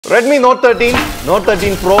Redmi Note 13, Note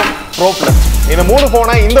 13 Pro, Pro Plus. இந்த மூணு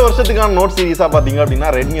போனை இந்த வருஷத்துக்கான நோட் சீரிஸா பாத்தீங்க அப்படின்னா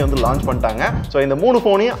ரெட்மி வந்து லான்ச் பண்ணிட்டாங்க. சோ இந்த மூணு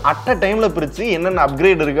போனையும் அட் அ டைம்ல பிரிச்சு என்னென்ன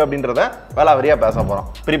அப்கிரேட் இருக்கு அப்படின்றத வேலாவரியா பேச போறோம்.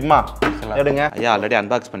 பிரிப்மா எடுங்க. ஐயா ஆல்ரெடி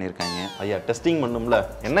அன்பாக்ஸ் பண்ணிருக்காங்க. ஐயா டெஸ்டிங் பண்ணும்ல.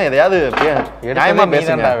 என்ன எதையாவது நியாயமா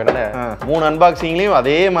பேசுங்க. மூணு அன்பாக்சிங்லயும்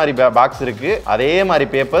அதே மாதிரி பாக்ஸ் இருக்கு, அதே மாதிரி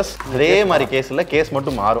பேப்பர்ஸ், அதே மாதிரி கேஸ்ல கேஸ்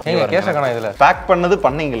மட்டும் மாறும். நீங்க கேஸ காணோம் இதுல. பேக் பண்ணது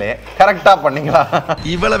பண்ணீங்களே, கரெக்ட்டா பண்ணீங்களா?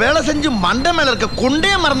 இவ்வளவு வேலை செஞ்சு மண்டை மேல இருக்க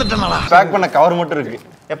கொண்டே மறந்துட்டேனடா. பேக் பண்ண கவர் மட்டும் இருக்கு.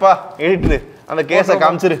 எப்பா எடிட்டர் அந்த கேஸை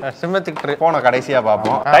காமிச்சிரு. சிம்மத்திக் போன கடைசியா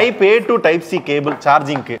பாப்போம். Type A to type C cable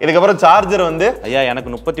சார்ஜிங்க்கு. இதுக்கு அப்புறம் சார்ஜர் வந்து ஐயா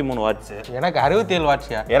எனக்கு 33 வாட்ஸ். எனக்கு 67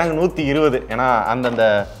 வாட்ஸ்யா. எனக்கு 120. ஏன்னா அந்த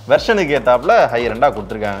வெர்ஷனுக்கு ஏத்தாப்புல ஹை ரெண்டா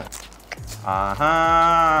கொடுத்துருக்காங்க. ஆஹா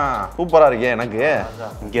சூப்பரா இருக்கே. எனக்கு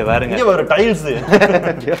இங்க பாருங்க, இங்க ஒரு டைல்ஸ்.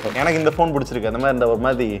 எனக்கு இந்த போன் பிடிச்சிருக்கு. அந்த மாதிரி இந்த ஒரு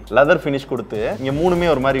மாதிரி லெதர் ஃபினிஷ் கொடுத்து இங்க மூணுமே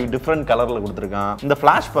ஒரு மாதிரி டிஃபரண்ட் கலர்ல கொடுத்துருக்கான். இந்த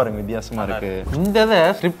ஃபிளாஷ் பாருங்க வித்தியாசமா இருக்கு. இந்த இத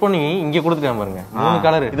ஸ்ட்ரிப் பண்ணி இங்க கொடுத்துட்டான் பாருங்க. மூணு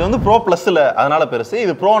கலர். இது வந்து ப்ரோ பிளஸ்ல அதனால பெருசு,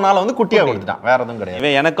 இது ப்ரோனால வந்து குட்டியா கொடுத்துட்டான். வேற எதுவும் கிடையாது.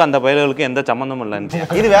 இவன் எனக்கு அந்த பயலுக்கு எந்த சம்பந்தமும் இல்ல.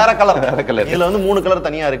 இது வேற கலர், வேற கலர். இதுல வந்து மூணு கலர்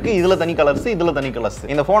தனியா இருக்கு, இதுல தனி கலர்ஸ், இதுல தனி கலர்ஸ்.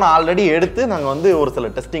 இந்த போன் ஆல்ரெடி எடுத்து நாங்க வந்து ஒரு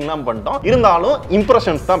சில டெஸ்டிங்லாம் பண்ணிட்டோம். இருந்தாலும்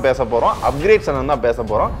இம்ப்ரெஷன்ஸ் தான் பேச போறோம், அப்கிரேட்ஸ் தான் பேச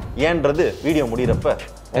போறோம். ஏன்றது வீடியோ முடியறப்ப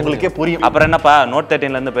உங்களுக்கே புரியும். அப்புறம் என்னப்பா Note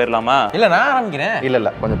 13ல இருந்து போயிரலாமா? இல்ல நான் ஆரம்பிக்கிறேன்.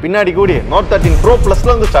 இல்ல கொஞ்சம் பின்னாடி கூடி Note 13 Pro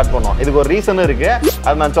Plusல இருந்து ஸ்டார்ட் பண்ணுவோம். இதுக்கு ஒரு ரீசன் இருக்கு,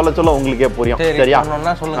 அது நான் சொல்ல உங்களுக்கே புரியும். சரியா?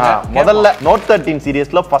 சொல்லுங்க. முதல்ல Note 13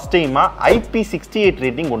 சீரிஸ்ல ஃபர்ஸ்ட் டைமா IP68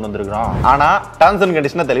 ரேட்டிங் கொண்டு வந்திருக்கோம். ஆனா டர்ம்ஸ் அண்ட்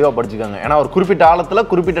கண்டிஷனை தெளிவா படிச்சுக்கோங்க. ஏன்னா ஒரு குறிப்பிட்ட காலத்துல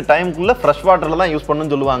குறிப்பிட்ட டைம்க்குள்ள ஃப்ரெஷ் வாட்டர்ல தான் யூஸ்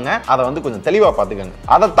பண்ணணும்னு சொல்லுவாங்க. அதை வந்து கொஞ்சம் தெளிவா பாத்துக்கோங்க.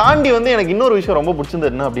 அதை தாண்டி வந்து எனக்கு இன்னொரு விஷயம் ரொம்ப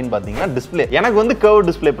பிடிச்சிருந்தது என்ன அப்படின்னு பாத்தீங்கன்னா டிஸ்பிளே. எனக்கு வந்து கர்வ்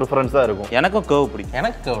டிஸ்பிளே ப்ரிஃபரன்ஸ் தான் இருக்கும். எனக்கும் கர்வ் பிடிக்கும்.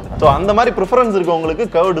 எனக்கு கர்வ் தான். சோ அந்த மாதிரி ப்ரிஃபரன்ஸ் இருக்கவங்களுக்கு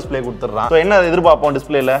கர்வ் டிஸ்பிளே கொடுத்துறான். சோ என்ன எதிர்பார்ப்போம்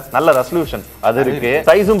டிஸ்பிளேல? நல்ல ரெசல்யூஷன் அது இருக்கு,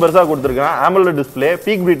 சைஸும் பெருசா கொடுத்திருக்கான், AMOLED டிஸ்பிளே,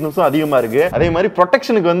 பீக் பிரைட்னஸும் அதிகமா இருக்கு. அதே மாதிரி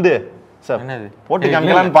ப்ரொடெக்ஷனுக்கு வந்து என்னது போட்டு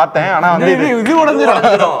காமிக்கலாம்னு பார்த்தேன். ஆனா வந்து இது உடைஞ்சிரும்.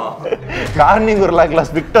 கார்னிங் ஒரு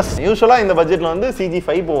லாக்லஸ் விக்டஸ். யூசுவலா இந்த பட்ஜெட்ல வந்து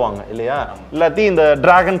CG5 போவாங்க இல்லையா, இல்லாட்டி இந்த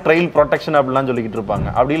டிராகன் ட்ரெயில் ப்ரொடெக்ஷன் அப்படிலாம் சொல்லிக்கிட்டு இருப்பாங்க.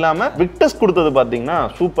 அப்படி இல்லாம விக்டஸ் கொடுத்தது பாத்தீங்கன்னா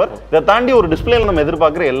சூப்பர். இதை தாண்டி ஒரு டிஸ்பிளேல நம்ம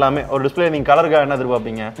எதிர்பார்க்கிற எல்லாமே, ஒரு டிஸ்பிளே நீங்க கலருக்காக என்ன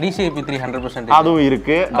எதிர்பார்ப்பீங்க? DCI-P3 100% அதுவும்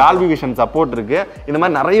இருக்கு, டால்பி விஷன் சப்போர்ட் இருக்கு. இந்த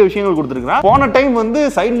மாதிரி நிறைய விஷயங்கள் கொடுத்துருக்கான். போன டைம் வந்து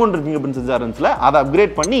side mounted finger print sensor இருந்துச்சுல, அதை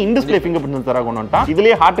அப்கிரேட் பண்ணி இன் டிஸ்பிளே ஃபிங்கர் பிரிண்ட் சென்சாரா கொண்டு வந்துட்டான்.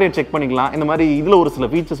 இதுலயே ஹார்ட் ரேட் செக் பண்ணிக்கலாம். இந்த மாதிரி இதுல ஒரு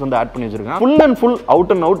சில ஃபீச்சர்ஸ் வந்து ஆட் பண்ணி வச்சிருக்கான். Full and full out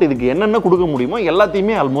and out இதுக்கு என்னென்ன கொடுக்க முடியுமோ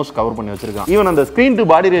எல்லாத்தையுமே ஆல்மோஸ்ட் கவர் பண்ணி வச்சிருக்கான். ஈவன் அந்த ஸ்கிரீன் டு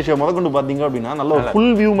பாடி ரேஷியோ முதற்கொண்டு பாத்தீங்க அப்படின்னா நல்ல ஒரு ஃபுல்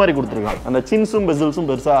வியூ மாதிரி கொடுத்துருக்கான். அந்த சின்ஸும் பெசல்ஸும்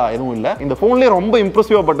பெருசா எதுவும் இல்ல. இந்த போன்லயே ரொம்ப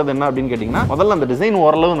இம்ப்ரெசிவா பட்டது என்ன அப்படின்னு கேட்டீங்கன்னா, முதல்ல அந்த டிசைன்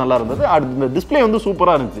ஓரளவு நல்லா இருந்தது. அடுத்து இந்த டிஸ்பிளே வந்து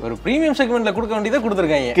சூப்பரா இருந்துச்சு. ஒரு பிரீமியம் செக்மெண்ட்ல கொடுக்க வேண்டியதை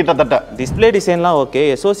கொடுத்திருக்காங்க. கிட்டத்தட்ட டிஸ்பிளே டிசைன்லாம் ஓகே.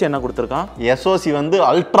 SoC என்ன கொடுத்திருக்கான்? SoC வந்து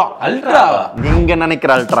அல்ட்ரா. அல்ட்ராவா? நீங்க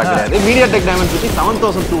நினைக்கிற அல்ட்ரா கிடையாது. MediaTek Dimensity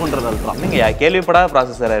 7200 ultra. நீங்க கேள்விப்படாத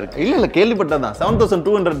ப்ராசஸரா இருக்கு. இல்ல கேள்விப்பட்டதான்.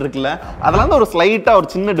 7200 இருக்குல்ல, அதெல்லாம் வந்து ஒரு ஸ்லைட்டா ஒரு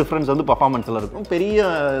சின்ன டிஃபரன்ஸ் வந்து பெர்ஃபார்மன்ஸ்ல இருக்கும். பெரிய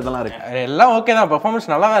இதெல்லாம் இருக்கு. எல்லாம் ஓகே தான், பெர்ஃபார்மன்ஸ்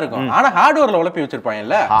நல்லா தான் இருக்கும். ஆனா ஹார்ட்வேர்ல உலப்பி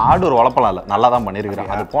வச்சிருப்பாங்கல்ல. ஹார்ட்வேர் உலப்பலாம் இல்ல, நல்லா தான் பண்ணிருக்கான்.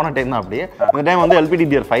 அது போன டைம் தான் அப்படியே. இந்த டைம் வந்து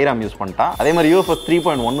LPDDR5 RAM யூஸ் பண்ணிட்டான். அதே மாதிரி UFS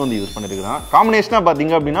 3.1 வந்து யூஸ் பண்ணிருக்கான். காம்பினேஷனா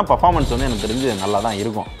பாத்தீங்க அப்படின்னா பெர்ஃபார்மன்ஸ் வந்து எனக்கு தெரிஞ்சு நல்லா தான்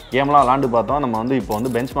இருக்கும். கேம்லாம் விளாண்டு பார்த்தோம் நம்ம வந்து இப்போ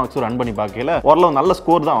வந்து பெஞ்ச் மார்க்ஸும் ரன் பண்ணி பார்க்கல ஓரளவு நல்ல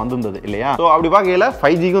ஸ்கோர் தான் வந்திருந்தது இல்லையா. ஸோ அப்படி பார்க்கல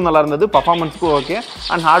 5Gக்கும் நல்லா இருந்தது, பெர்ஃபார்மன்ஸ்க்கும் ஓகே,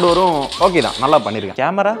 அண்ட் ஹார்ட்வேரும் ஓகே தான், நல்லா பண்ணிருக்கேன்.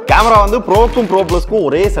 கேமரா வந்து ப்ரோக்கும் ப்ரோ பிளஸ்க்கும்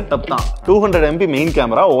ஒரே செட்டப் தான். 200 MP மெயின்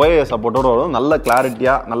கேமரா, OIS சப்போர்ட்டோட வரும். நல்ல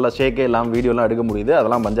கிளாரிட்டியா நல்ல ஷேக்கே இல்லாம வீடியோலாம் எடுக்க முடியுது.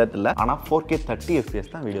 அதெல்லாம் பஞ்சாயத்து இல்லை. ஆனா 4K 30 FPS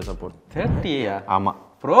தான் வீடியோ சப்போர்ட். 30யா? ஆமா.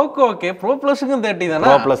 ப்ரோக்கு ஓகே, ப்ரோ பிளஸ்க்கும் 30 தானா?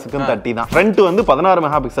 ப்ரோ பிளஸ்க்கும் 30 தான். ஃப்ரண்ட் வந்து 16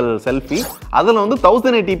 மெகாபிக்சல் செல்ஃபி, அதுல வந்து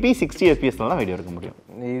 1080p 60 FPS தான் வீடியோ எடுக்க முடியும்.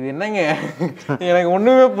 இது என்னங்க எனக்கு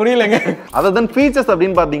ஒண்ணுமே புரியலங்க. அதர் ஃபீச்சர்ஸ்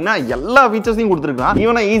அப்படின்னு பாத்தீங்கன்னா எல்லா ஃபீச்சர்ஸையும் கொடுத்துருக்கான்.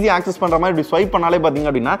 ஈவனா ஈஸி ஆக்சஸ் பண்ற மாதிரி இப்படி ஸ்வைப் பண்ணாலே பாத்தீங்க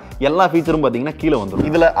அப்படின்னா எல்லா ஃபீச்சரும் பாத்தீங்கன்னா கீழே வந்துடும்.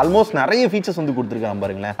 இதுல ஆல்மோஸ்ட் நிறைய ஃபீச்சர்ஸ் வந்து கொடுத்துருக்காங்க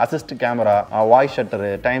பாருங்களேன். Assist camera, voice shutter,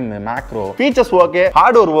 time, macro features okay,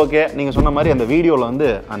 hardware okay. நீங்க சொன்ன மாதிரி அந்த வீடியோல வந்து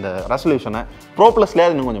அந்த ரெசல்யூஷனை ப்ரோ பிளஸ்ல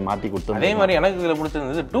இன்னும் கொஞ்சம் மாத்தி கொடுத்து. அதே மாதிரி எனக்கு இதுல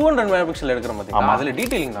பிடிச்சிருந்தது 200 மெகாபிக்சல் எடுக்கிற மாதிரி. அதுல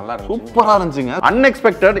டீடைலிங் நல்லா இருந்துச்சு, சூப்பரா இருந்துச்சுங்க.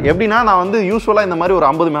 அன்எக்ஸ்பெக்டட். எப்படின்னா நான் வந்து யூசுவலா இந்த மாதிரி ஒரு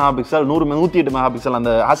 50 மெகாபிக்சல் 108 மெகாபிக்சல் அந்த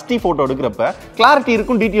HD போட்டோ எடுக்கிறப்ப கிளாரிட்டி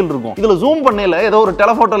இருக்கும், டீடைல் இருக்கும். இதுல ஜூம் பண்ணல ஏதோ ஒரு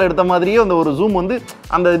டெலிஃபோட்டோல எடுத்த மாதிரியே அந்த ஒரு ஜூம் வந்து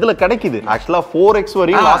அந்த இதுல கிடைக்குது. ஆக்சுவலா 4x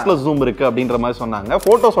வரையும் லாஸ்லெஸ் ஜூம் இருக்கு அப்படின்ற மாதிரி சொன்னாங்க.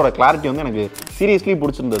 போட்டோஸோட கிளாரிட்டி வந்து எனக்கு சீரியஸ்லி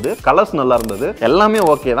பிடிச்சிருந்தது. கலர்ஸ் நல்லா இருந்தது, எல்லாமே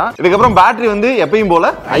ஓகே தான். இதுக்கப்புறம் பேட்டரி வந்து எப்பயும்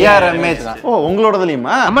போல 5000 mAh. ஓ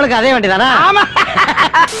உங்களோடதுலயுமா? நம்மளுக்கு அதே வண்டி தானா?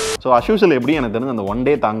 சோ அஸ்யூஷுவல் எப்படி எனக்கு தெரிஞ்சு அந்த 1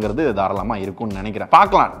 டே தாங்கிறது தாராளமா இருக்கும்னு நினைக்கிறேன்.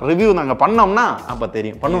 பார்க்கலாம், ரிவ்யூ நாங்க பண்ணோம்னா அப்ப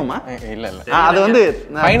தெரியும். பண்ணுவோமா? இல்ல அது வந்து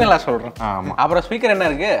ஃபைனலா சொல்றேன். ஆமா. அப்புறம் ஸ்பீக்கர் என்ன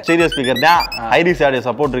இருக்கு? ஸ்டீரியோ ஸ்பீக்கர் தான். ஹைரிஸ் ஆடியோ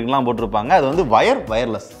சப்போர்ட் இருக்குலாம் போட்டுருப்பாங்க. அது வந்து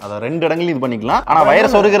வயர்லெஸ். அத ரெண்டு இடங்களையும் இது பண்ணிக்கலாம். ஆனா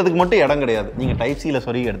வயர் சொருகிறதுக்கு மட்டும் இடம் கிடையாது. நீங்க டைப் C ல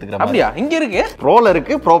சொருகி எடுத்துக்கிற மாதிரி. அப்படியே இங்க இருக்கு. ப்ரோல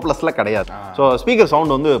இருக்கு, ப்ரோ பிளஸ்ல கிடையாது. சோ ஸ்பீக்கர்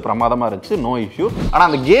சவுண்ட் வந்து பிரமாதமா இருந்துச்சு, நோ இஷ்யூ. ஆனா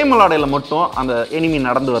அந்த கேம் விளையாடையில மட்டும் அந்த எனிமி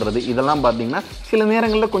நடந்து வர்றது இதெல்லாம் பாத்தீங்கன்னா சில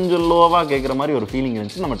நேரங்களில் கொஞ்சம் லோவா கேட்குற மாதிரி ஒரு ஃபீலிங்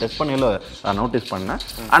இருந்துச்சு. நம்ம டெஸ்ட் பண்ணல நோட்டீஸ் பண்ணேன்.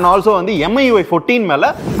 அண்ட் ஆல்சோ வந்து MIUI 14 மேல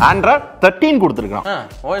Android 13 கொடுத்துருக்கான்.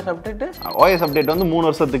 OS அப்டேட் வந்து 3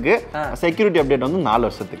 வருஷத்துக்கு, செக்யூரிட்டி அப்டேட் வந்து 4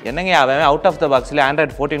 வருஷத்துக்கு. என்னங்க அவன் அவுட் ஆஃப் த பாக்ஸ்ல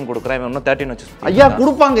Android 14 கொடுக்குறான், இவன் இன்னும் 13 வச்சு ஐயா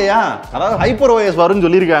கொடுப்பாங்கய்யா. அதாவது ஹைப்பர் OS வரும்னு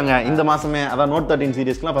சொல்லியிருக்காங்க இந்த மாசமே. அதான் Note 13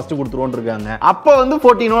 சீரிஸ்க்குலாம் ஃபர்ஸ்ட் கொடுத்துருவோன்னு இருக்காங்க. அப்போ வந்து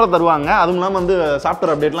 14 வரை தருவாங்க. அதுவும் இல்லாம வந்து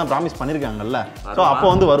சாஃப்ட்வேர் அப்டேட்லாம் ப்ராமிஸ் பண்ணிருக்காங்கல்ல. ஸோ அப்போ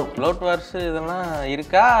வந்து வரும். ப்ளோட்வேர்ஸ் இதெல்லாம்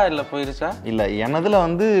இருக்கா இல்ல போயிருச்சா? இல்ல எனதுல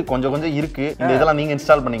வந்து கொஞ்சம் இருக்கு. இந்த இதெல்லாம் நீங்க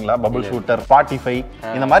இன்ஸ்டால் பண்ணீங்களா? பபிள் ஷூட்டர், Spotify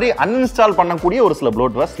இந்த மாதிரி அன்இன்ஸ்டால் பண்ணக்கூடிய ஒரு சில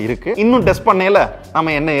ப்ளோட்வேர்ஸ் இருக்கு. இன்னும் டெஸ்ட் பண்ணல,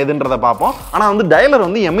 நம்ம என்ன ஏதுன்றத பார்ப்போம். ஆனா வந்து டயலர்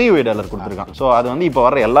வந்து MIUI டயலர் கொடுத்துருக்கான். ஸோ அது வந்து இப்போ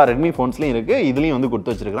வர எல்லா ரெட்மி ஃபோன்ஸ்லயும் இருக்கு, இதுலயும் வந்து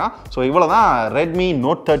கொடுத்து வச்சிருக்கான். ஸோ இவ்வளவுதான் Redmi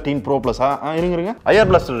Note 13 Pro Plus. இருங்க IR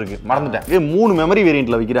Blaster இருக்கு, மறந்துட்டேன். இது 3 மெமரி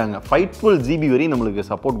வேரியன்ட்ல வைக்கிறாங்க. 512GB வரை நம்மளுக்கு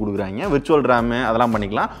சப்போர்ட் கொடுக்குறாங்க. விர்ச்சுவல் ரேம் அதெல்லாம்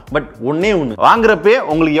பண்ணிக்கலாம். பட் ஒண்ணே வாங்குறப்பே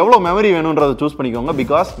உங்களுக்கு எவ்வளவு மெமரி வேணும்ன்றதை சூஸ் பண்ணிக்கோங்க.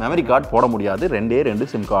 பிகாஸ் மெமரி கார்டு போட முடியாது,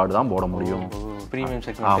 2 சிம் கார்டு தான் போட முடியும். Premium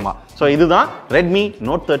segment. ஆமா. சோ இதுதான் Redmi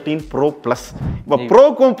Note 13 Pro Plus. இப்போ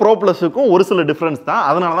ப்ரோக்கும் ப்ரோ பிளஸுக்கும் ஒரு சில டிஃபரன்ஸ் தான்.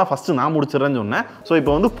 அதனால தான் ஃபர்ஸ்ட் நான் முடிச்சிரேன்னு சொன்னேன். சோ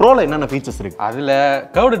இப்போ வந்து ப்ரோல என்னென்ன ஃபீச்சர்ஸ் இருக்கு? அதுல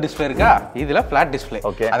கர்வ்டு டிஸ்ப்ளே இருக்கா, இதுல ஃபிளாட் டிஸ்ப்ளே.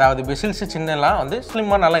 ஓகே. அதாவது பெசில்ஸ் சின்னலாம் வந்து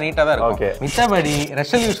ஸ்லிம்மா நல்லா நீட்டா தான் இருக்கும். ஓகே. மித்தபடி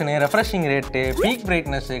resolution, refreshing rate, peak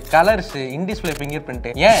brightness, colours, இன் டிஸ்ப்ளே ஃபிங்கர் பிரிண்ட்,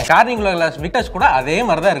 ஏன் கார்னிங்குலர் கிளாஸ் விக்டர்ஸ் கூட அதே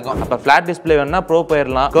மாதிரி தான் இருக்கும். அப்ப ஃபிளாட் டிஸ்ப்ளே வேணா ப்ரோ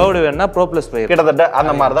போயிரலாம், கர்வ்டு வேணா ப்ரோ பிளஸ் போயிரலாம். கிட்டத்தட்ட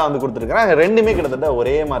அந்த மாதிரி தான் வந்து கொடுத்துருக்காங்க. ரெண்டுமே கிட்டத்தட்ட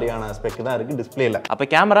ஒரே மாதிரியான ஸ்பெக் தான் இருக்கு டிஸ்ப்ளேல. அப்ப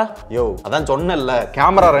கேமரா அதான் சொன்னேன்ல,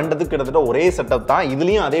 கேமரா ரெண்டுத்துக்கு கிட்டத்தட்ட ஒரே செட்டப் தான்.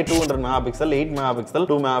 இதுலயும் அதே 200 மெகாபிக்சல், 8 மெகாபிக்சல்,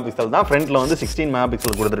 2 மெகாபிக்சல் தான். ஃப்ரண்ட்ல வந்து 16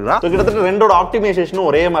 மெகாபிக்சல் கொடுத்துருக்கான். கிட்டத்தட்ட ரெண்டோட ஆப்டிமைசேஷனும்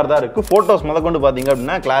ஒரே மாதிரி தான் இருக்கு. போட்டோஸ் முதற்கொண்டு பாத்தீங்க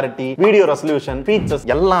அப்படின்னா கிளாரிட்டி, வீடியோ ரெசல்யூஷன், ஃபீச்சர்ஸ்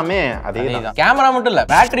எல்லாமே அதே தான். கேமரா மட்டும் இல்ல,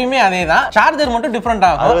 பேட்டரியுமே அதே தான். சார்ஜர் மட்டும் டிஃபரெண்ட்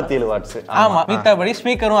ஆகும். 67 வாட்ஸ். ஆமா. மித்தபடி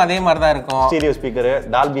ஸ்பீக்கரும் அதே மாதிரி தான் இருக்கும். Stereo speaker,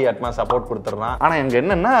 Dolby Atmos support கொடுத்துறான். ஆனா இங்க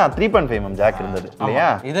என்னன்னா 3.5mm ஜாக் இருந்தது இல்லையா?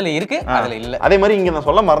 இதுல இருக்கு, அதுல இல்ல. அதே மாதிரி இங்க நான்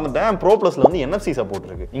சொல்ல மறந்துட்டேன், ப்ரோ பிளஸ்ல வந்து NFC சப்போர்ட்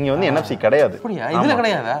இருக்கு. இங்க வந்து NFC கிடையாது. இதுல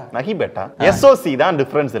கிடையாதா? நஹி பேட்டா. SoC தான்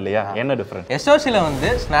டிஃபரன்ஸ் இல்லையா? என்ன டிஃபரன்ஸ்? SoC ல வந்து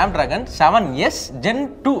Snapdragon 7S Gen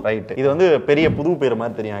 2. ரைட். இது வந்து பெரிய புது பேர்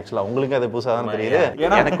மாதிரி தெரியும். ஆக்சுவலா உங்களுக்கு அது புதுசா தான் தெரியுது.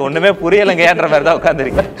 எனக்கு ஒண்ணுமே புரியலங்கன்ற மாதிரி தான்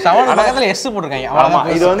உட்கார்ந்திருக்கேன். 7 பக்கத்துல S போட்டுருக்காங்க. ஆமா.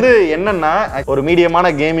 இது வந்து என்னன்னா ஒரு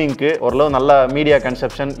மீடியமான கேமிங்க்கு, ஓரளவு நல்ல மீடியா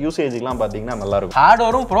கன்சப்ஷன் யூசேஜ்க்குலாம் பாத்தீங்கன்னா நல்லா இருக்கும்.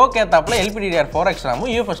 ஹார்ட்வேரும் ப்ரோ கேத்தாப்ல LPDDR4X RAM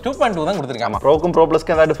UFS 2.2 தான் கொடுத்திருக்காங்க. ப்ரோக்கும் ப்ரோ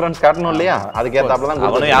பிளஸ்க்கு ஏதாவது டிஃபரன்ஸ் காட்டணும் இல்லையா? அதுக்கு ஏத்தாப்ல தான்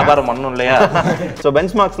அவனும் வியாபாரம் பண்ணணும் இல்லையா? சோ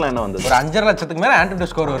பெஞ்ச்மார்க்ஸ்லாம் என்ன வந்தது? ஒரு 5.5 லட்சத்துக்கு மேல ஆண்ட்ராய்டு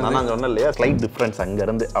ஸ்கோர் வருது. நான் சொன்னேன் இல்லையா, ஸ்லைட் டிஃபரன்ஸ் அங்க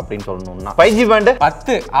இருந்து அப்படின்னு சொல்லணும்னா 5G பேண்ட்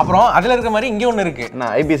 10. அப்புறம் அதுல இருக்க மாதிரி இங்க ஒன்னு இருக்கு.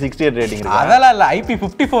 நான் IP68 ரேட்டிங் இருக்கு. அதெல்லாம் இல்ல,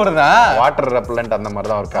 IP54 தான். வாட்டர் ரெப்பலண்ட் அந்த மாதிரி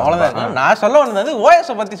தான் இருக்கு. அவ்வளவுதான். நான் சொல்ல வந்தது OS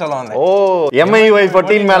பத்தி சொல்ல வந்தேன். ஓ, MIUI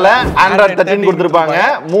 14 மேல Android 13 கொடுத்திருப்பாங்க.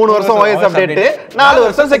 3 வருஷம் OS அப்டேட், 4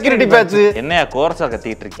 வருஷம் செக்யூரிட்டி பேட்ச். என்னையா கோர்ஸா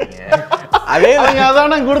கத்திட்டு இருக்கீங்க? அதே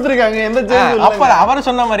அதான கொடுத்திருக்காங்க. எந்த சேஞ்ச் இல்ல. அப்ப அவர்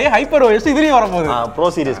சொன்ன மாதிரி ஹைப்பர் OS இதுலயும் வர போகுது. ப்ரோ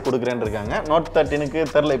சீரிஸ் கொடுக்குறேன்னு இருக்காங்க. Note 13க்கு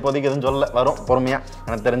தெரியல, இப்போதைக்கு எதுவும் சொல்ல, வரும் பொறுமையா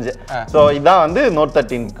எனக்கு தெரிஞ்சு. சோ இதான் வந்து Note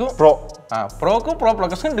 13க்கு ப்ரோ. ப்ரோக்கும் bro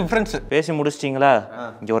ப்ளஸ்க்கும் difference. பேசி முடிச்சிட்டீங்களா?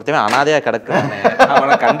 இங்க ஒருத்தன் அனாதையா கிடக்குறானே,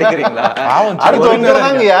 அவனை கண்டுக்கிறீங்களா? அடுத்து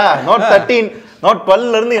வந்துதாங்கயா Note 13 Note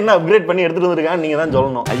 12ல இருந்து என்ன அப்கிரேட் பண்ணி எடுத்துட்டு வந்திருக்காங்க நீங்க தான்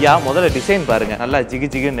சொல்லணும். ஐயா முதல்ல டிசைன் பாருங்க, நல்லா ஜிகு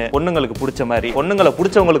ஜிகுன்னு பொண்ணுங்களுக்கு பிடிச்ச மாதிரி, பொண்ணுங்களை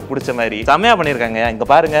பிடிச்சவங்களுக்கு பிடிச்ச மாதிரி செமையா பண்ணிருக்காங்க. இங்க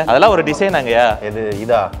பாருங்க, அதெல்லாம் ஒரு டிசைன் ஆங்கயா. இது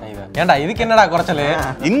இதா? ஏன்டா இதுக்கு என்னடா குறைச்சல்?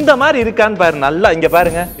 இந்த மாதிரி இருக்கான்னு பாரு, நல்லா இங்க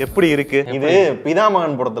பாருங்க எப்படி இருக்கு. இது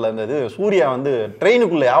பிதாமகன் படத்துல இருந்தது, சூர்யா வந்து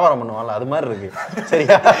ட்ரெயினுக்குள்ள வியாபாரம் பண்ணுவாங்கல்ல, அது மாதிரி இருக்கு.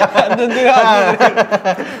 சரியா?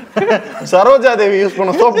 சரோஜா தேவி யூஸ்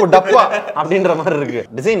பண்ண சோப்பு டப்பா அப்படின்ற மாதிரி இருக்கு.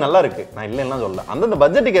 டிசைன் நல்லா இருக்கு, நான் இல்லைன்னா சொல்ல. அந்த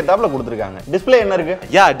பட்ஜெட்டுக்கு ஏத்தாப்புல கொடுத்துருக்காங்க. டிஸ்ப்ளே என்ன இருக்கு?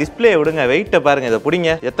 ஐயா டிஸ்ப்ளே விடுங்க, வெயிட்ட பாருங்க, இதை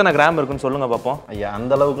புடிங்க. எத்தனை கிராம் இருக்குன்னு சொல்லுங்க பாப்போம். ஐயா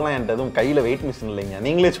அந்த அளவுக்குலாம் என்கிட்ட எதுவும் கையில வெயிட் மிஷின் இல்லைங்க,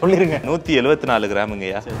 நீங்களே சொல்லிருங்க. 174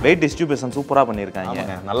 கிராமுங்கய்யா. வெயிட் டிஸ்ட்ரிபியூஷன் சூப்பரா பண்ணிருக்காங்க,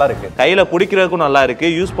 நல்லா இருக்கு. கையில பிடிக்கிறதுக்கும் நல்லா இருக்கு,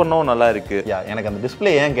 யூஸ் பண்ணவும் நல்லா இருக்கு. எனக்கு அந்த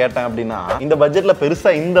டிஸ்ப்ளே ஏன் கேட்டேன் அப்படின்னா, இந்த பட்ஜெட்ல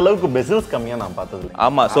பெருசா இந்த அளவுக்கு பெசில்ஸ் கம்மியா நான் பார்த்தது இல்லை.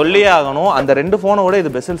 ஆமா சொல்லியே ஆகணும், அந்த 2 போனோட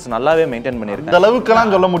இது பெசில்ஸ் நல்லாவே மெயின்டைன் பண்ணிருக்கு. இந்த அளவுக்கு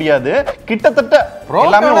எல்லாம் சொல்ல முடியாது, கிட்டத்தட்ட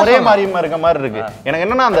எல்லாமே ஒரே மாதிரிமா இருக்க மாதிரி இருக்கு. எனக்கு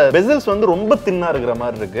என்னன்னா அந்த பெசில்ஸ் வந்து ரொம்ப தின்னா இருக்கிற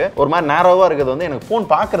மாதிரி இருக்கு, ஒரு மாதிரி நேரோவா இருக்குது. வந்து எனக்கு போன்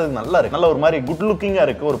பாக்குறது நல்லா இருக்கு, நல்ல ஒரு மாதிரி குட் லுக்கிங்கா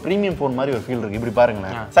இருக்கு, ஒரு பிரீமியம் போன் மாதிரி ஒரு ஃபீல் இருக்கு. இப்படி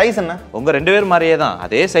பாருங்க, சைஸ் என்ன உங்க 2 பேர் மாதிரியே தான்,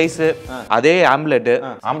 அதே சைஸ், அதே ஆம்லெட்.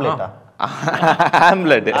 ஆம்லெட்டா?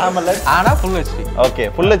 ஆம்லெட் ஆனா full HD. Okay,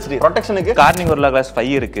 full HD. ப்ரொடெக்ஷனுக்கு கார்னிங்குலா class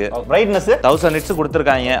 5 இருக்கு. பிரைட்னஸ் 1000 nits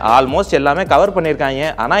கொடுத்திருக்காங்க. ஆல்மோஸ்ட் எல்லாமே கவர்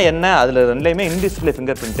பண்ணிருக்காங்க. ஆனா என்ன, அதுல ரெண்டுலயுமே இன் டிஸ்ப்ளே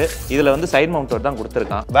ஃபிங்கர் பிரிண்ட், இதுல வந்து சைடு மவுண்டட் தான்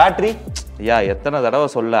கொடுத்திருக்கான். பேட்டரி ஐயா எத்தனை தடவை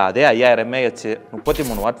சொல்ல அதே 5000 mAh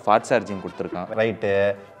 33 வாட் ஃபாஸ்ட் சார்ஜிங் கொடுத்துருக்கான். ரைட்டு.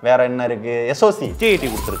 வேற என்ன இருக்கு? SoC 6080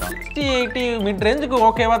 கொடுத்துருக்கான். 6080 மிட் ரேஞ்சுக்கு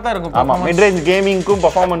ஓகேவா தான் இருக்கும். ஆமா, மிட் ரேஞ்ச் கேமிங்க்கும்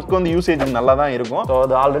பெர்ஃபார்மன்ஸ்க்கும் வந்து யூசேஜ் நல்லா தான் இருக்கும். ஸோ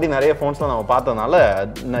அது ஆல்ரெடி நிறைய ஃபோன்ஸ்ல நம்ம பார்த்ததுனால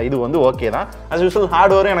இது வந்து ஓகே தான். அஸ் யூசுவல்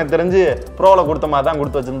ஹார்ட்வேர் எனக்கு தெரிஞ்சு ப்ரோல கொடுத்த மாதிரி தான்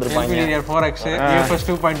கொடுத்து வச்சிருந்திருப்பாங்க. LPDDR 4X UFS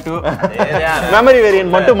 2.2 memory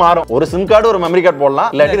variant மட்டும் மாறும். ஒரு சிம் கார்டு ஒரு மெமரி கார்டு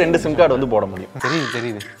போடலாம், இல்லாட்டி 2 சிம் கார்டு வந்து போட முடியும்.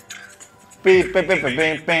 தெரியுது.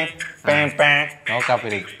 No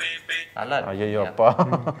copyright. நல்லா ஐயோ அப்பா,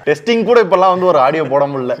 டெஸ்டிங் கூட இப்பெல்லாம் வந்து ஒரு ஆடியோ போட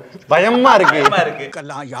முடியல, பயமா இருக்கு.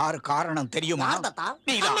 யாரு காரணம் தெரியுமா?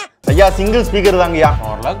 ஐயா சிங்கிள் ஸ்பீக்கர் தாங்கய்யா.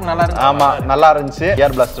 ஓரளவுக்கு நல்லா இருக்கு. ஆமா நல்லா இருந்துச்சு.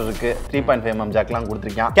 ஏர் பிளாஸ்டர் இருக்கு, 3.5mm ஜாக்லாம்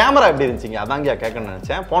கொடுத்துருக்கேன். கேமரா எப்படி இருந்துச்சுங்க? அதாங்கய்யா கேட்கணும்னு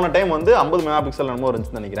நினைச்சேன். போன டைம் வந்து 50 மெகா பிக்சல் என்னமோ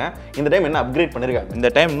இருந்துச்சுன்னு நினைக்கிறேன். இந்த டைம் என்ன அப்கிரேட் பண்ணிருக்காங்க?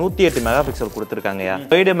 இந்த டைம் 108 மெகா பிக்சல் கொடுத்துருக்காங்கய்யா.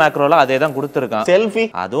 வைடு மேக்ரோல அதே தான் கொடுத்துருக்கான். செல்ஃபி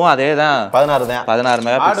அதுவும் அதே தான் 16 தான். 16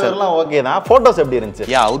 மெகா பிக்சல் ஓகே தான். போட்டோஸ் எப்படி இருந்துச்சு?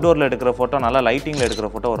 அவுட்டோர்ல எடுக்கிற போட்டோ நல்லா, லைட்டிங்ல எடுக்கிற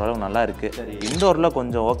போட்டோ ஓரளவு நல்லா இருக்கு. இன்டோர்ல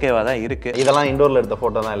கொஞ்சம் ஓகேவா தான் இருக்கு. இதெல்லாம் இன்டோர்ல எடுத்த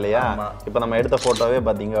போட்டோ தான் இல்லையா? இப்போ நம்ம எடுத்த போட்டோவே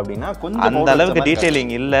பாத்தீங்க அப்படின்னா கொஞ்சம் அந்த அளவுக்கு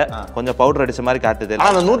டீடைலிங் இல்ல, கொஞ்சம் பவுடர் அடிச்ச மாதிரி காட்டுது.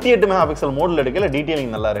 ஆனா அந்த 108 மெகா பிக்சல் மோட்ல எடுக்கல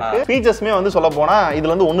டீடைலிங் நல்லா இருக்கு. ஃபீச்சர்ஸ்மே வந்து சொல்ல போனா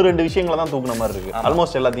இதுல வந்து 1-2 விஷயங்களை தான் தூக்குன மாதிரி இருக்கு.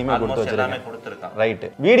 ஆல்மோஸ்ட் எல்லாத்தையுமே கொடுத்து வச்சிருக்காங்க. ரைட்.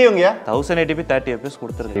 வீடியோங்கயா 1080p 30 fps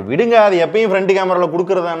கொடுத்துருக்கு. விடுங்க, அது எப்பயும் ஃப்ரண்ட் கேமரால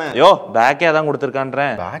குடுக்குறதானே. யோ பேக்கே தான்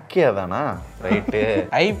கொடுத்துருக்கான்றேன். பேக்கே தானா? ரைட்.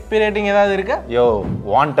 ஐபி ரேட்டிங் ஏதாவது இருக்கா? யோ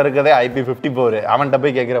வாண்ட் இருக்கதே IP54. அவன்கிட்ட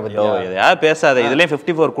போய் கேக்குற பத்தியோ. எதையா பேசாத, இதுலயும்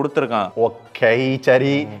 54 கொடுத்துருக்கான். ஓகே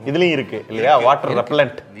சரி, இதுலயும் இருக்கு இல்லையா வாட்டர்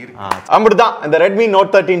ரெப்பலண்ட். அப்படிதான் இந்த Redmi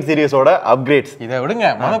Note 13 சீரிஸோட அப்கிரேட்ஸ். இதை விடுங்க,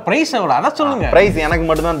 முதல்ல பிரைஸ் எவ்வளவு அத சொல்லுங்க. பிரைஸ் எனக்கு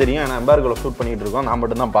மட்டும் தான் தெரியும், நான் எம்பார்கோல ஷூட் பண்ணிட்டு இருக்கோம், நான்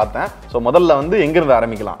மட்டும் தான் பார்த்தேன். சோ முதல்ல வந்து எங்க இருந்து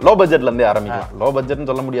ஆரம்பிக்கலாம்? லோ பட்ஜெட்ல இருந்தே ஆரம்பிக்கலாம். லோ பட்ஜெட்னு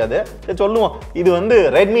சொல்ல முடியாது, சரி சொல்லுவோம். இது வந்து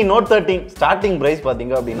Redmi Note 13 ஸ்டார்டிங் பிரைஸ்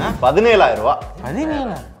பாத்தீங்க அப்படின்னா 17,000 ரூபாய்.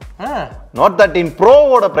 17? Note 13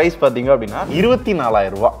 Proவோட பிரைஸ் பாத்தீங்க அப்படின்னா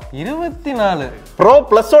 24,000 ரூபாய். 24. Pro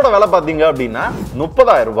Plusோட விலை பாத்தீங்க அப்படின்னா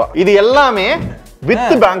 30,000 ரூபாய். இது எல்லாமே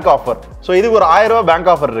வித் பேங்க் ஆஃபர். சோ இதுக்கு ஒரு 1000 ரூபாய் பேங்க்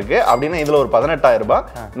ஆஃபர் இருக்கு அப்படின்னா இதுல ஒரு 18,000 ரூபாய்.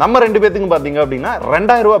 நம்ம ரெண்டு பேத்துக்கு பாத்தீங்க அப்படின்னா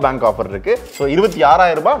 2,000 ரூபாய் பேங்க் ஆஃபர் இருக்கு. சோ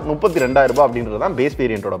 26,000 ரூபாய் 32,000 ரூபாய் அப்படின்றது தான் பேஸ்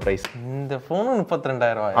வேரியன்ட்டோட பிரைஸ். இந்த போன்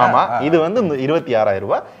 32,000 ரூபாய். ஆமா, இது வந்து 26,000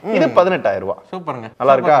 ரூபாய், இது 18,000 ரூபாய். சூப்பர்ங்க.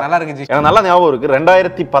 நல்லா இருக்கா? நல்லா இருக்கு ஜி. எனக்கு நல்லா ஞாபகம் இருக்கு,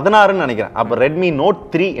 2016 நினைக்கிறேன். அப்ப Redmi Note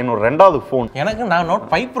 3 என்னோட ரெண்டாவது போன். எனக்கு நான் Note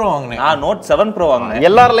 5 Pro வாங்குனேன். நான் Note 7 Pro வாங்குனேன்.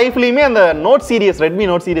 எல்லார் லைஃப்லயுமே அந்த Note சீரிஸ், Redmi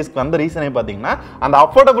Note சீரிஸ்க்கு வந்த ரீசனே பாத்தீங்கன்னா அந்த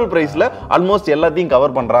அஃபோர்டபிள் பிரைஸ்ல ஆல்மோஸ்ட் எல்லாத்தையும்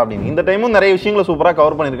கவர் பண்றா அப்படின்னு. இந்த டைமும் நிறைய விஷயங்களை சூப்பரா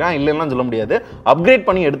கவர் பண்ணிருக்கான், இல்லைன்னா சொல்ல முடியாது. அப்கிரேட்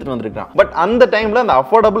பண்ணி எடுத்துட்டு வந்திருக்கான். பட் அந்த டைம்ல அந்த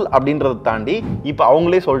அஃபோர்டபிள் அப்படின்றத தாண்டி இப்போ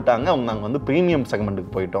அவங்களே சொல்லிட்டாங்க நாங்க வந்து பிரீமியம்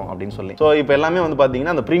செக்மெண்ட்டுக்கு போயிட்டோம் அப்படின்னு சொல்லி. ஸோ இப்போ எல்லாமே வந்து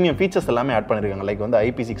பாத்தீங்கன்னா அந்த பிரீமியம் ஃபீச்சர்ஸ் எல்லாமே ஆட் பண்ணிருக்காங்க. லைக் வந்து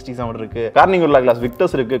IP67 இருக்கு, கார்னிங் கிளாஸ்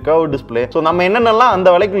விக்டர்ஸ் இருக்கு, கர்வ் டிஸ்ப்ளே. ஸோ நம்ம என்னென்னலாம்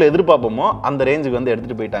அந்த விலைக்குள்ள எதிர்பார்ப்போமோ அந்த ரேஞ்சுக்கு வந்து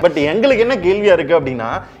எடுத்துட்டு போயிட்டாங்க. பட் எங்களுக்கு என்ன கேள்வியா இருக்கு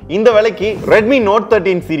அப்படின்னா, இந்த விலைக்கு Redmi Note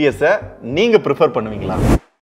 13 சீரிஸை நீங்க ப்ரிஃபர் பண்ணுவீங்களா?